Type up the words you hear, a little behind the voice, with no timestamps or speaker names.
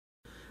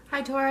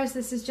Hi Taurus,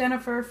 this is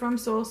Jennifer from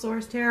Soul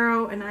Source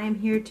Tarot, and I am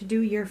here to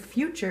do your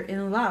future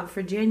in love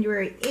for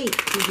January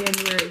 8th to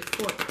January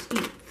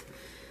 14th.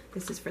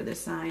 This is for the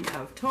sign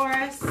of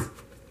Taurus. And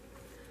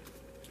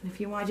if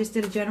you want, I just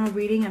did a general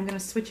reading. I'm going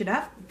to switch it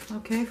up.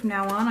 Okay, from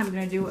now on, I'm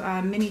going to do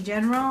a mini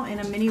general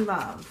and a mini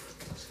love.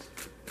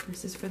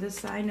 This is for the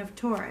sign of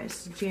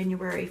Taurus,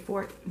 January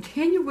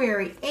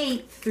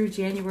 8th through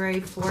January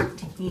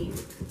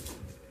 14th.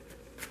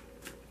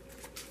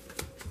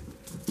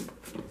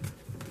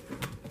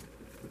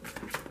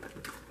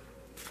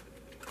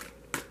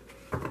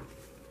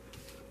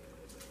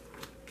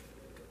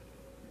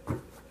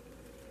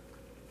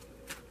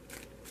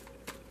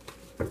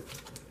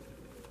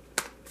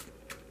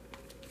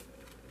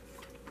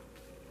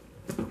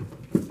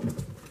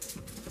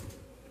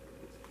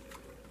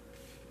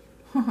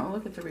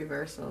 Look at the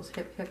reversals.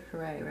 Hip, hip,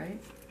 hooray,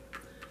 right?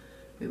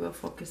 We will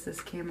focus this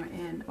camera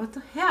in. What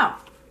the hell?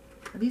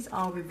 Are these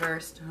all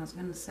reversed? I was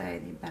going to say,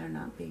 they better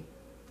not be.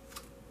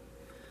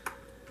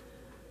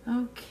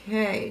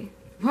 Okay.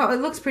 Well,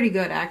 it looks pretty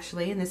good,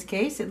 actually, in this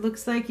case. It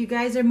looks like you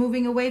guys are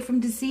moving away from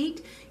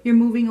deceit. You're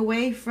moving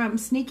away from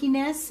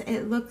sneakiness.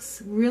 It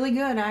looks really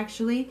good,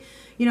 actually.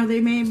 You know,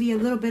 there may be a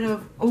little bit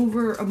of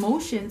over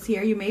emotions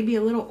here. You may be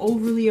a little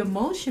overly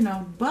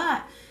emotional,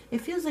 but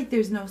it feels like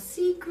there's no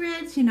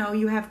secrets. You know,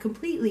 you have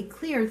completely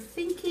clear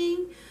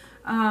thinking.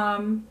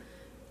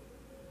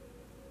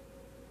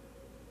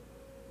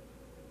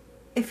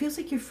 It feels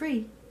like you're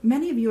free.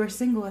 Many of you are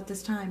single at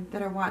this time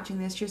that are watching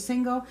this. You're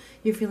single.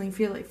 You're feeling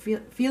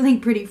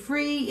pretty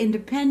free,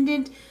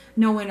 independent,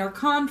 no inner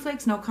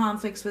conflicts, no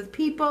conflicts with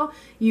people.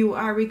 You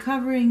are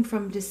recovering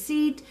from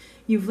deceit.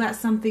 You've let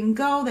something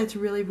go that's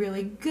really,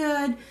 really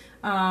good.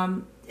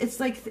 It's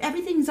like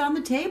everything's on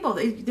the table.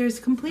 There's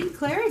complete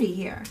clarity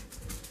here.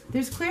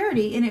 There's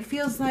clarity, and it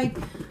feels like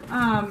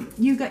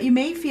you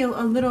may feel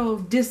a little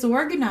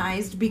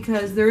disorganized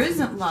because there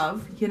isn't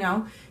love. You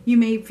know, you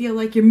may feel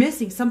like you're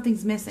missing.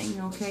 Something's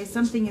missing. Okay,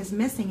 something is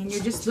missing, and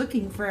you're just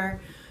looking for,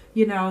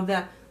 you know,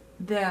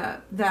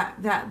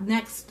 that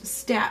next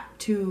step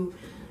to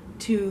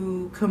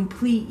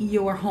complete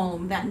your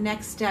home, that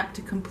next step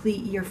to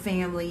complete your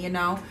family, you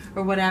know,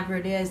 or whatever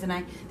it is.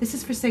 And this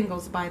is for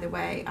singles, by the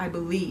way, I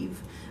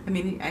believe. I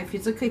mean,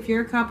 if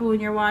you're a couple and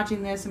you're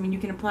watching this, I mean, you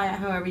can apply it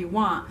however you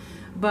want.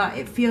 But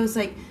it feels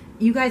like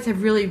you guys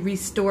have really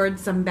restored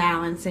some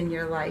balance in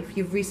your life.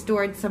 You've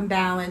restored some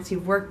balance.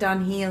 You've worked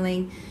on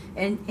healing.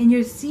 And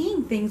you're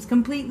seeing things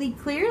completely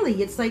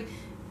clearly. It's like,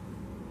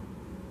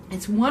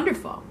 it's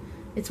wonderful.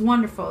 It's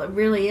wonderful. It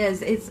really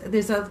is.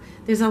 There's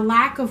a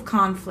lack of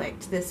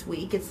conflict this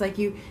week. It's like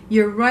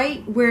you're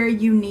right where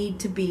you need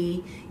to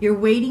be. You're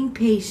waiting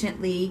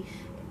patiently.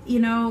 You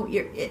know,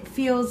 it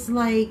feels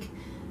like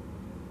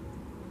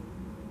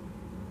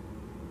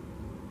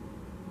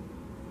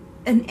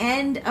an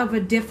end of a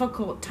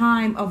difficult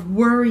time of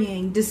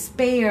worrying,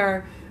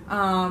 despair,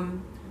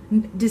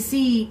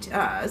 deceit,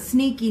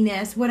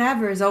 sneakiness,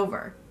 whatever is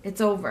over. It's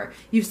over.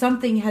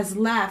 Something has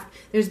left.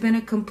 There's been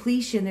a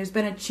completion. There's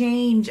been a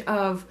change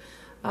of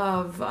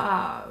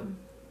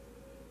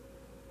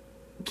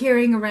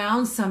carrying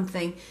around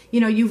something.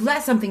 You know, you've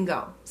let something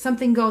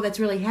go that's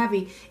really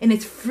heavy, and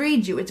it's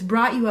freed you. It's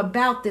brought you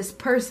about this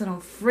personal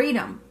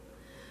freedom.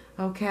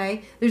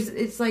 Okay,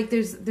 it's like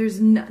there's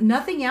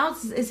nothing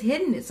else is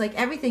hidden. It's like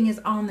everything is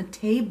on the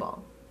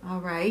table. All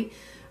right.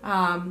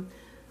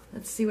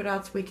 Let's see what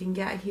else we can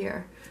get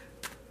here.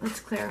 Let's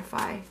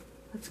clarify.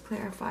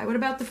 What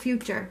about the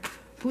future?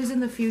 Who's in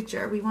the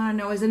future? We want to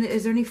know, is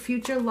there any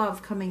future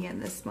love coming in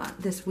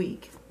this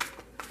week?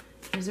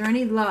 Is there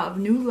any love,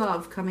 new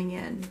love coming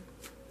in?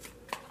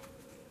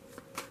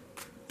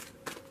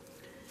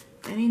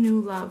 Any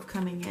new love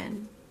coming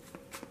in?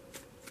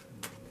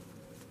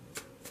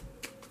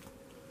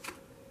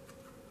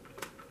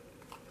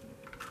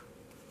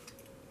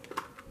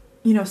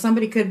 You know,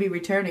 somebody could be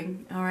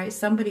returning, all right?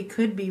 Somebody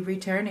could be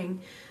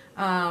returning.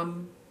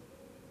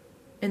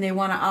 And they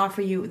want to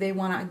offer you, they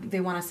want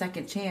a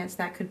second chance.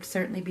 That could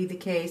certainly be the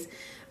case.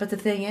 But the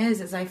thing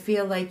is I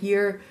feel like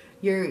you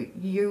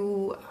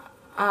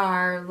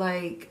are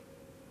like,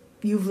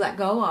 you've let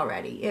go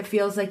already. It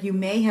feels like you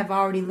may have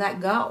already let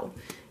go,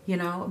 you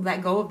know,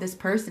 let go of this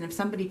person. If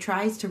somebody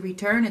tries to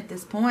return at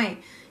this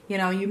point, you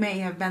know, you may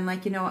have been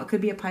like, you know, it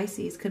could be a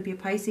Pisces, could be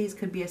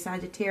a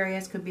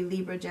Sagittarius, could be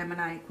Libra,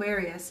 Gemini,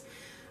 Aquarius,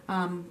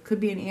 could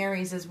be an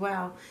Aries as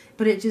well.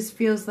 But it just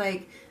feels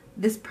like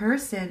this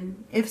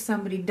person, if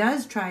somebody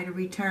does try to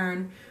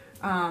return,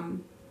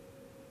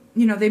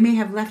 you know, they may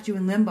have left you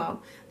in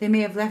limbo. They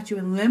may have left you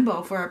in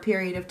limbo for a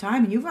period of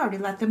time, and you've already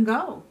let them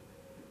go.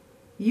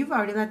 So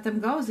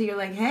you're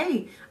like,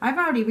 hey, I've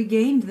already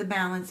regained the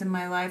balance in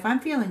my life. I'm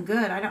feeling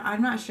good.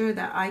 I'm not sure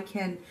that I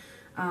can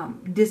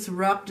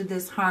disrupt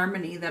this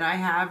harmony that I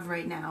have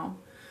right now.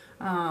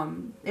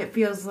 It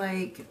feels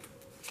like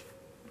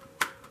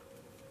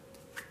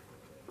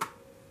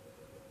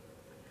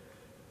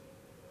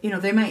you know,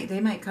 they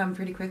might come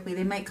pretty quickly.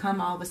 They might come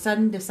all of a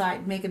sudden,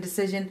 make a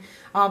decision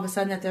all of a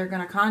sudden that they're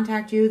going to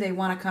contact you. They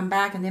want to come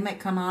back, and they might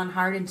come on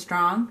hard and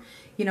strong.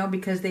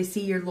 because they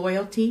see your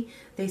loyalty.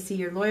 They see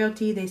your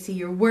loyalty. They see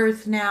your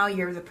worth now.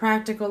 You're the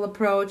practical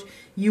approach.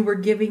 You were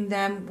giving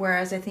them,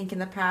 whereas I think in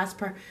the past,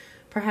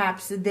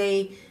 perhaps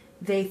they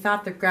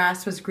thought the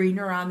grass was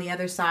greener on the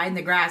other side, and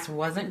the grass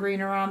wasn't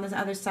greener on the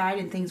other side,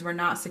 and things were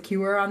not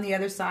secure on the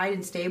other side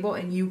and stable,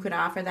 and you could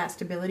offer that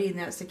stability and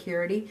that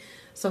security.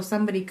 So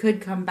somebody could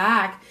come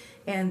back,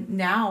 and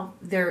now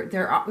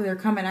they're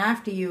coming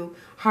after you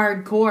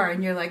hardcore,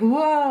 and you're like,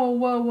 whoa,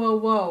 whoa, whoa,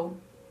 whoa.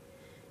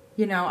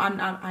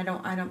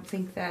 I don't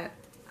think that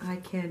I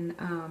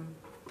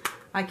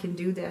can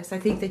do this. I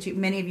think that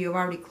many of you have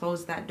already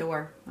closed that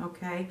door,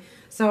 okay?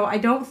 So I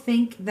don't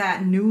think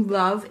that new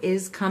love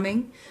is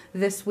coming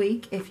this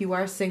week if you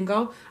are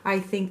single. I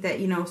think that,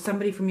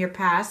 somebody from your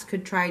past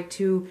could try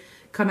to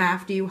come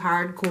after you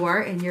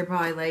hardcore, and you're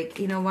probably like,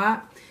 you know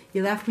what?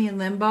 You left me in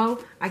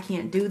limbo. I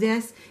can't do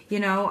this.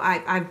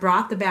 I've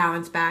brought the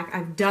balance back.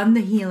 I've done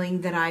the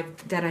healing that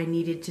I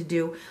needed to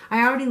do.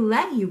 I already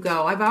let you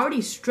go. I've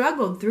already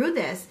struggled through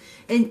this,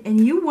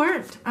 and you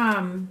weren't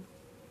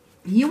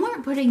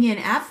putting in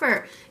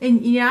effort.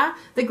 And yeah,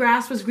 the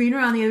grass was greener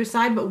on the other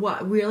side, but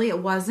what? Really, it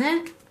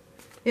wasn't?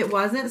 It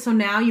wasn't? So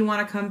now you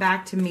want to come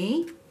back to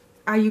me?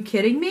 Are you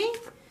kidding me?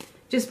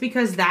 Just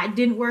because that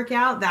didn't work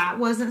out, that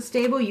wasn't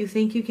stable, you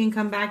think you can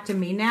come back to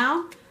me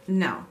now?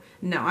 No,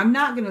 I'm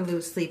not going to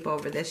lose sleep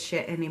over this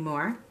shit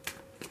anymore.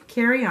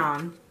 Carry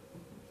on.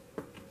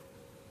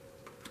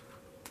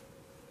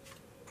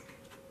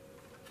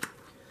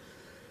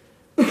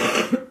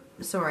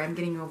 Sorry, I'm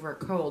getting over a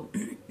cold.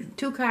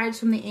 2 cards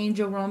from the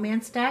Angel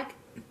Romance deck.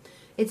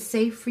 It's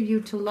safe for you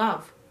to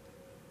love.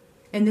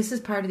 And this is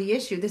part of the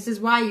issue. This is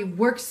why you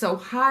work so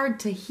hard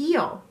to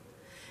heal.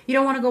 You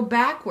don't want to go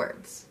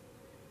backwards.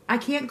 I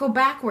can't go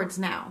backwards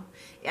now.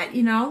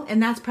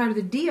 And that's part of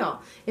the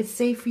deal. It's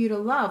safe for you to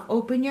love.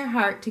 Open your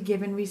heart to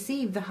give and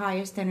receive the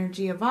highest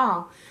energy of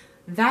all.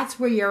 That's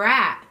where you're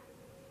at.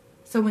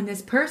 So when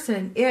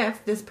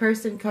if this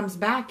person comes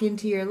back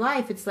into your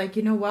life, it's like,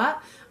 you know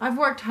what? I've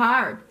worked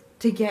hard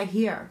to get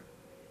here.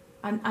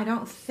 I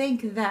don't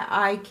think that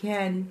I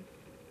can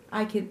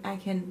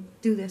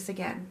do this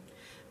again.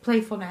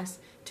 Playfulness.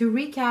 To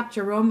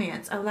recapture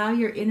romance, allow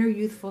your inner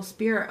youthful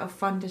spirit of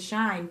fun to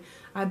shine.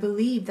 I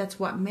believe that's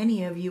what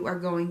many of you are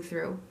going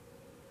through.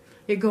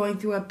 You're going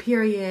through a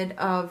period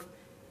of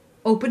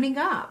opening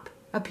up,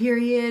 a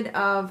period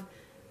of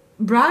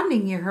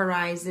broadening your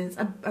horizons,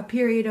 a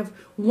period of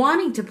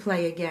wanting to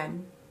play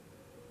again.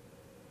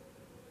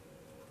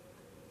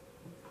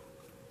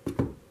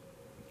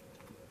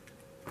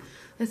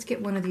 Let's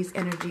get one of these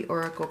energy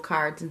oracle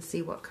cards and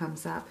see what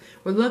comes up.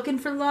 We're looking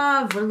for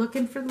love. We're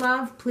looking for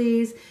love,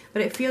 please.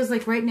 But it feels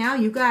like right now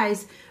you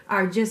guys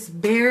are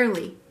just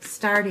barely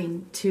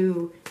starting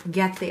to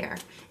get there.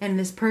 And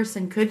this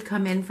person could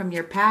come in from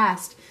your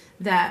past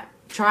that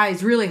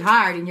tries really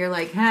hard, and you're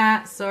like,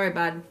 sorry,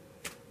 bud.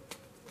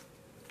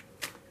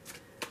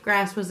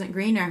 Grass wasn't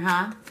greener,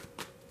 huh?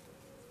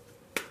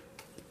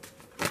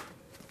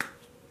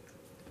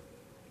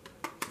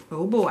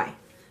 Oh, boy.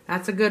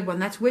 That's a good one.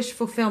 That's wish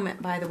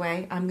fulfillment, by the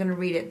way. I'm going to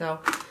read it, though.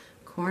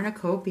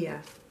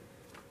 Cornucopia.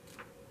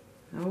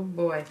 Oh,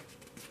 boy.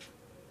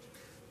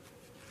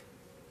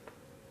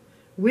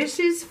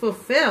 Wishes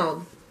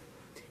fulfilled.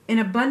 An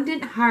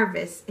abundant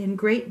harvest and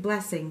great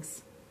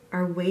blessings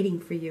are waiting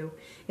for you,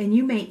 and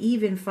you may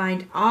even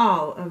find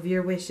all of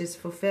your wishes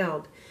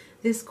fulfilled.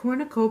 This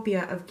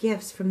cornucopia of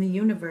gifts from the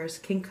universe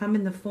can come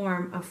in the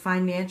form of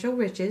financial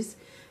riches,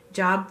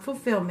 job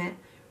fulfillment,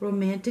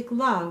 romantic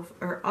love,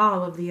 or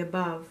all of the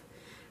above.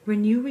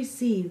 When you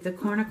receive the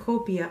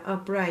cornucopia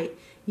upright,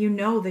 you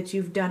know that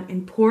you've done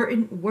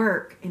important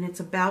work and it's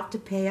about to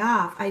pay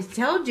off. I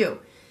told you,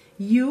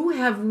 you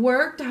have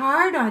worked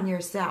hard on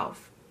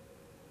yourself.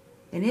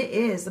 And it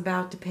is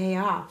about to pay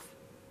off.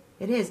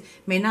 It is.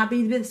 May not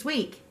be this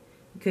week.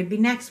 It could be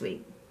next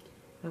week.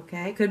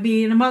 Okay? Could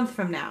be in a month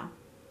from now.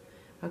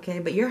 Okay?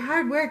 But your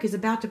hard work is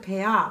about to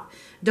pay off.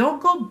 Don't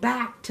go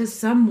back to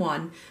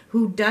someone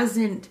who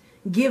doesn't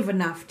give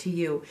enough to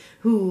you,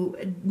 who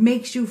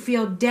makes you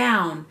feel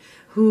down,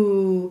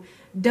 who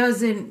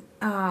does think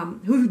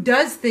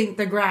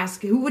the grass,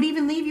 who would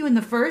even leave you in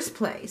the first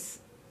place.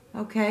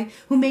 Okay?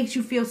 Who makes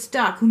you feel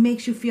stuck, who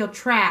makes you feel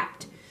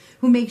trapped,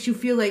 who makes you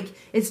feel like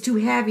it's too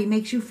heavy,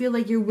 makes you feel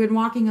like you've been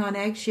walking on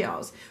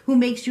eggshells, who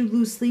makes you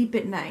lose sleep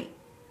at night.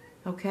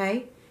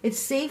 Okay? It's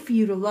safe for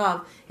you to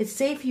love. It's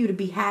safe for you to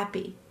be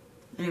happy.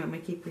 Anyway, I'm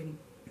going to keep reading.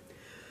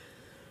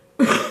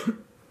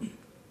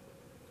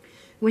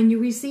 When you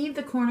receive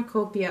the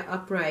cornucopia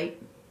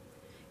upright,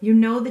 you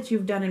know that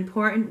you've done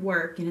important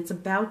work and it's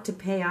about to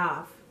pay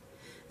off.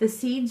 The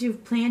seeds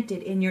you've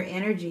planted in your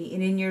energy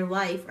and in your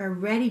life are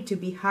ready to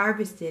be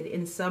harvested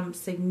in some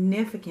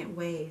significant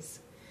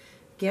ways.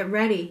 Get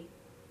ready,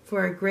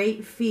 for a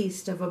great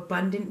feast of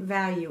abundant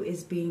value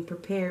is being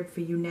prepared for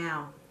you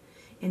now,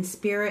 and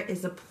Spirit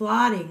is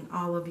applauding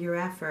all of your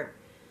effort.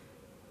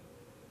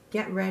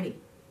 Get ready.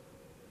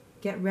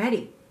 Get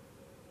ready,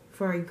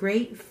 for a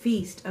great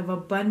feast of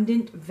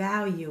abundant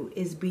value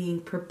is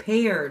being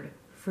prepared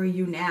for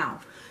you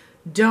now.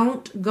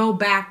 Don't go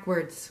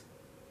backwards.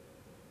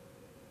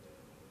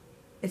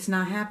 It's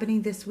not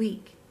happening this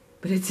week,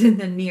 but it's in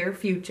the near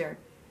future.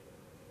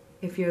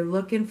 If you're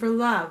looking for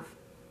love,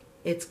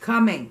 it's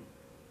coming.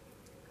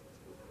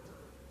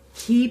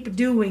 Keep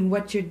doing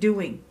what you're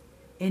doing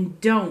and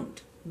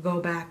don't go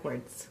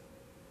backwards.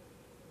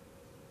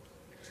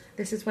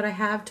 This is what I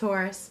have,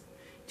 Taurus.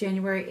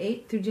 January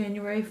 8th through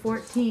January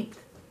 14th.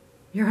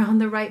 You're on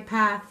the right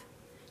path.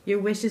 Your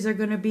wishes are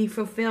going to be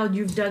fulfilled.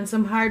 You've done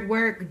some hard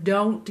work.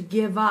 Don't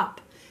give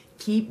up.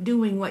 Keep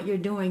doing what you're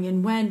doing.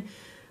 And when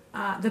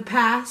the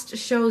past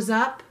shows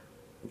up,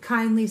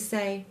 kindly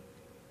say,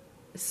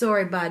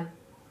 sorry, bud.